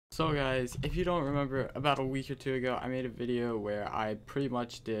So guys, if you don't remember, about a week or two ago, I made a video where I pretty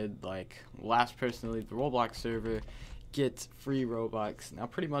much did like last person to leave the Roblox server gets free Robux. Now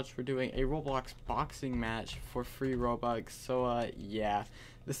pretty much we're doing a Roblox boxing match for free Robux. So yeah,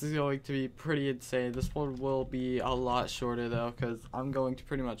 this is going to be pretty insane. This one will be a lot shorter though, because I'm going to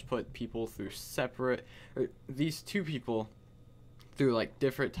pretty much put people through these two people through like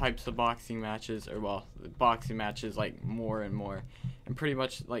different types of boxing matches, or well, boxing matches like more and more, and pretty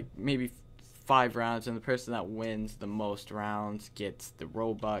much like maybe 5 rounds, and the person that wins the most rounds gets the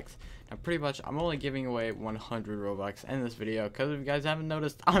Robux. Now pretty much I'm only giving away 100 Robux in this video because if you guys haven't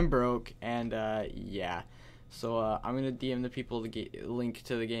noticed, I'm broke. And yeah, so I'm gonna DM the people the link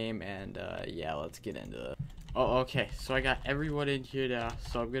to the game, and yeah, let's get into it. Oh, okay, so I got everyone in here now,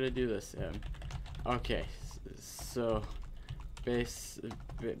 so I'm gonna do this. Okay, so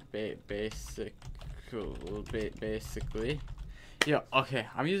basically, yeah, okay,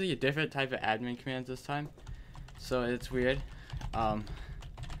 I'm using a different type of admin commands this time, so it's weird.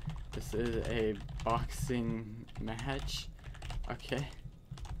 This is a boxing match, okay,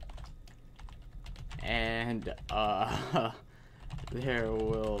 and there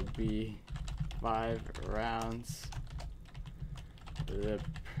will be 5 rounds. The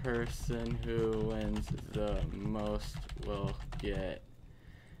person who wins the most will get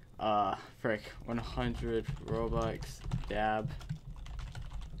 100 Robux. Dab.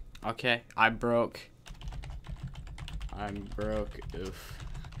 Okay, I'm broke. Oof.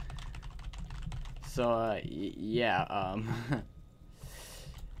 So yeah,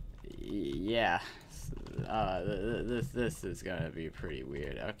 yeah, this is gonna be pretty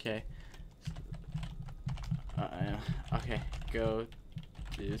weird. Okay. Okay, go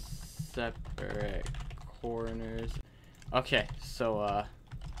to separate corners. Okay, so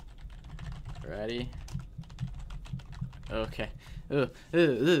ready? Okay. Okay.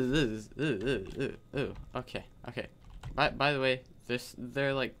 By the way,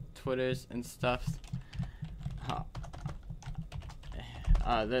 they're like Twitters and stuff.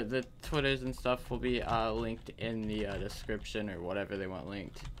 The Twitters and stuff will be linked in the description, or whatever they want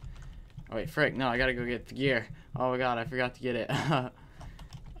linked. Oh wait, frick, no, I gotta go get the gear. Oh my god, I forgot to get it.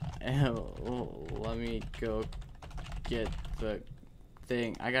 Let me go get the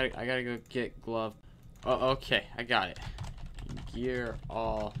thing. I gotta go get glove. Oh, okay, I got it. Gear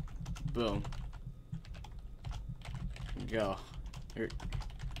all, boom. Go.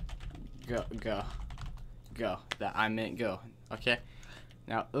 Go. That I meant go. Okay.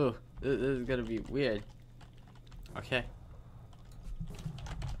 Now, ooh, this is gonna be weird. Okay.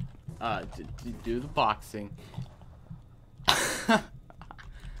 Do the boxing.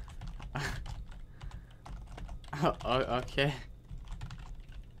 Okay.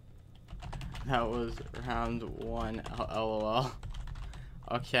 That was round 1. LOL.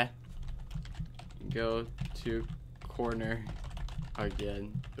 Okay. Go to corner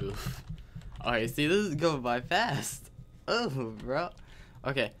again. Oof. Okay, see, this is going by fast. Oh, bro.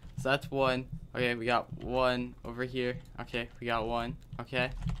 Okay, so that's 1. Okay, we got 1 over here. Okay, we got 1. Okay.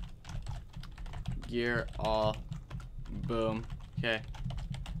 Gear all, boom. Okay.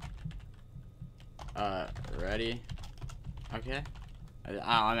 Ready? Okay.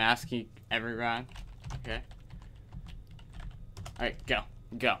 I'm asking every round. Okay. Alright, go.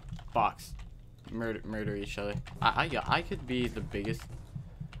 Box. Murder each other. I could be the biggest.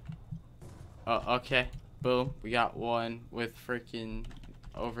 Oh, okay. Boom. We got 1 with freaking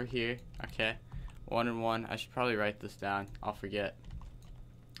over here. Okay. 1 and 1. I should probably write this down. I'll forget.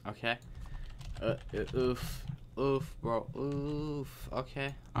 Okay. Oof, bro. Oof.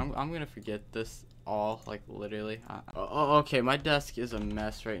 Okay. I'm gonna forget this all, like, literally. Okay, my desk is a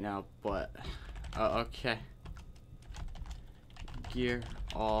mess right now, but okay. Gear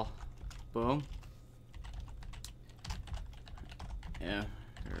all, boom. Yeah.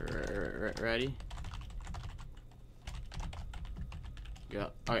 Ready?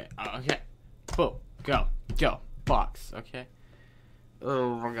 Go. Okay. Okay. Boom. Go. Box. Okay.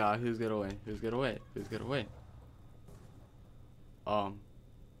 Oh my god, who's gonna win? Who's gonna win?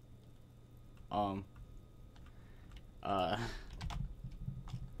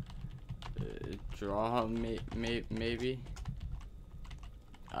 Draw maybe.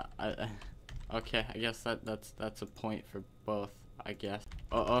 Okay, I guess that's a point for both, I guess.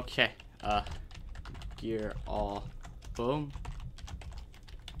 Oh, okay. Gear all, boom.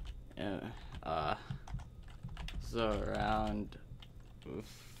 So round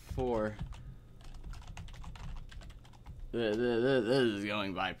 4. This is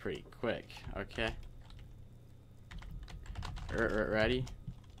going by pretty quick. Okay. Ready?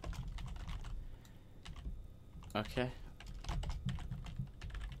 Okay.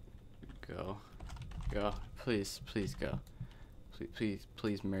 Go. Please go.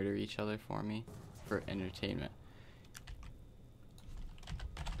 Please murder each other for me, for entertainment.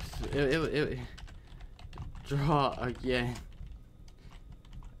 Draw again.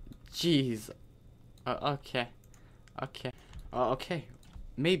 Jeez. Okay. Okay.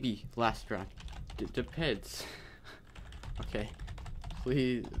 Maybe last round. Depends. Okay.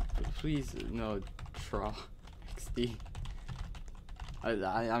 Please no draw. XD.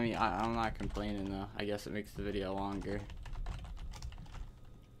 I mean, I'm not complaining though. I guess it makes the video longer.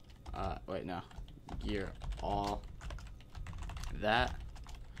 Wait, no. You're all that.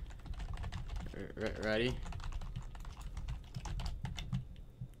 Ready?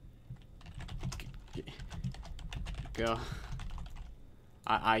 Go.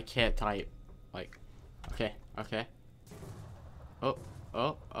 I can't type. Like, okay. Oh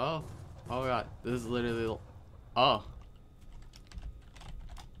god, this is literally, oh.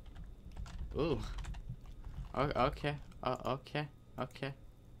 Ooh. Okay. Okay.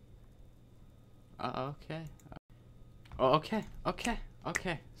 Oh,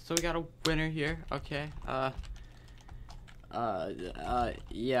 okay. So we got a winner here. Okay.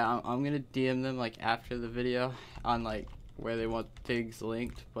 Yeah, I'm gonna DM them like after the video on like where they want things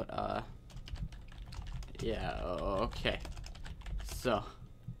linked, but yeah. Okay. So,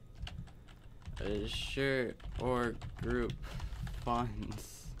 shirt or group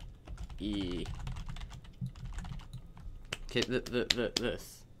funds E. Okay,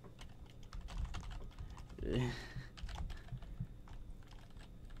 this.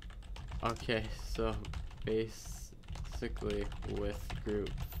 Okay, so basically with group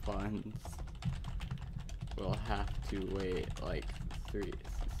funds, we'll have to wait like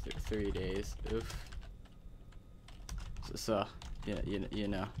three days. Oof. So yeah, you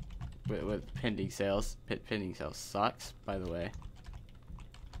know, with pending sales, pending sales sucks, by the way.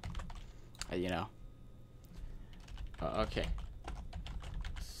 You know. Okay.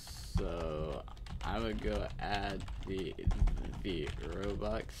 So I'm gonna go add the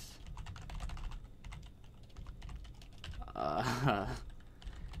Robux.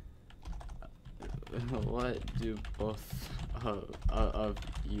 What do both of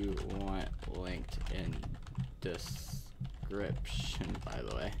you want linked in description, by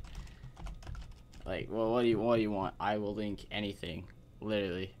the way? Like, well, what do you want? I will link anything,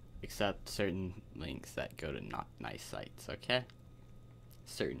 literally, except certain links that go to not nice sites. Okay,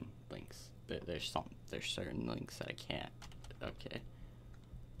 certain links. There's certain links that I can't. Okay.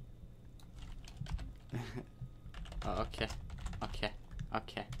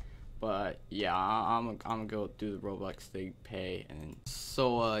 Okay. But yeah, I'm gonna go do the Roblox thing, pay, and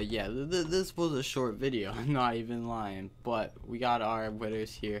so yeah, this was a short video. I'm not even lying, but we got our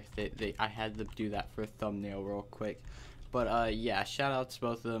winners here. I had to do that for a thumbnail real quick. But yeah, shout out to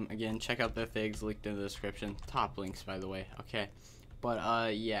both of them. Again, check out their things linked in the description. Top links, by the way. Okay.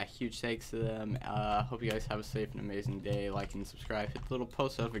 But yeah, huge thanks to them. Hope you guys have a safe and amazing day. Like and subscribe. Hit the little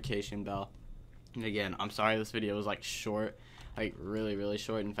post notification bell. And again, I'm sorry this video was like short, like really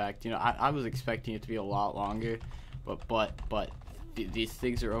short. In fact, you know, I was expecting it to be a lot longer, but these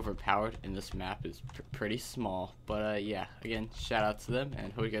things are overpowered and this map is pretty small. But yeah, again, shout out to them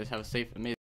and hope you guys have a safe, amazing